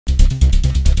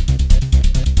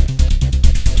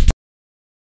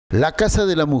La Casa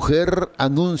de la Mujer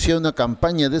anuncia una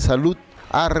campaña de salud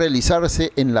a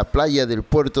realizarse en la playa del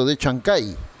Puerto de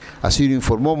Chancay. Así lo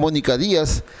informó Mónica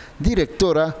Díaz,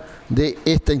 directora de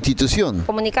esta institución.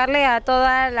 Comunicarle a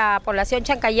toda la población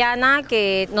chancayana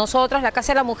que nosotros, la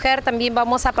Casa de la Mujer, también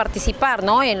vamos a participar,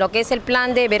 ¿no?, en lo que es el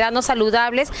plan de veranos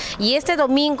saludables, y este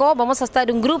domingo vamos a estar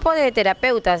un grupo de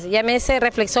terapeutas, llámese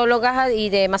reflexólogas y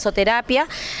de masoterapia,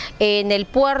 en el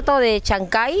puerto de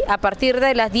Chancay a partir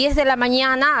de las 10 de la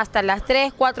mañana hasta las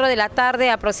 3, 4 de la tarde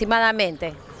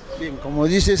aproximadamente. Bien, como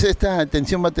dices, esta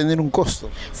atención va a tener un costo.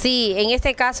 Sí, en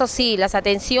este caso sí, las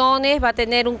atenciones va a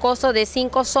tener un costo de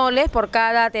 5 soles por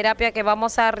cada terapia que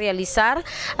vamos a realizar,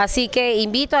 así que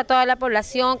invito a toda la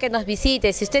población que nos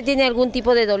visite. Si usted tiene algún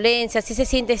tipo de dolencia, si se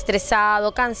siente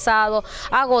estresado, cansado,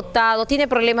 agotado, tiene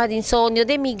problemas de insomnio,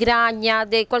 de migraña,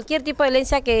 de cualquier tipo de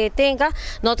dolencia que tenga,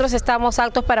 nosotros estamos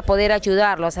aptos para poder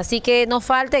ayudarlos, así que no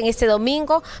falten. Este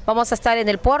domingo vamos a estar en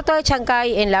el puerto de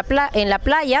Chancay, en la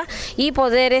playa, y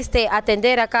poder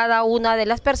atender a cada una de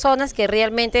las personas que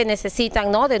realmente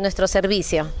necesitan, ¿no?, de nuestro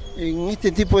servicio. En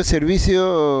este tipo de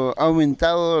servicio ha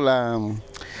aumentado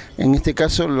en este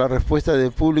caso la respuesta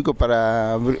del público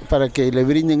para que le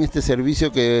brinden este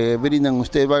servicio que brindan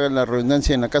ustedes, valgan la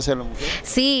redundancia, en la Casa de la Mujer.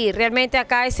 Sí, realmente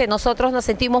acá nosotros nos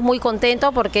sentimos muy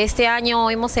contentos porque este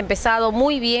año hemos empezado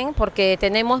muy bien, porque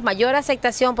tenemos mayor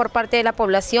aceptación por parte de la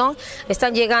población,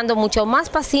 están llegando mucho más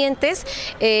pacientes,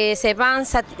 se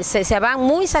van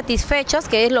muy satisfechos,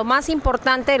 que es lo más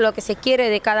importante, lo que se quiere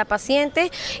de cada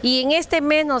paciente, y en este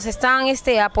mes nos están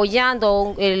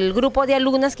apoyando el grupo de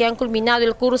alumnas que han culminado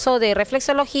el curso de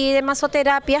reflexología y de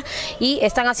masoterapia y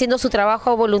están haciendo su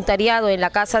trabajo voluntariado en la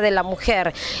Casa de la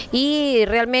Mujer. Y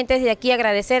realmente desde aquí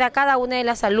agradecer a cada una de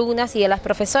las alumnas y a las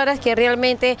profesoras que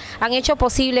realmente han hecho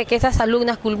posible que estas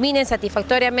alumnas culminen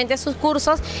satisfactoriamente sus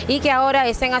cursos y que ahora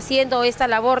estén haciendo esta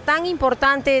labor tan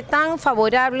importante, tan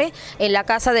favorable en la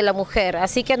Casa de la Mujer.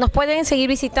 Así que nos pueden seguir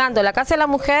visitando la Casa de la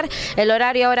Mujer. El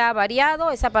horario ahora ha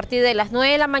variado, es a partir de las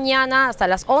 9 de la mañana hasta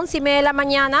las 11:30 de la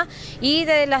mañana y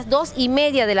de las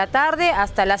 2:30 de la tarde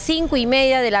hasta las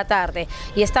 5:30 de la tarde,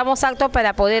 y estamos aptos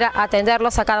para poder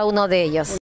atenderlos a cada uno de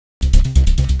ellos.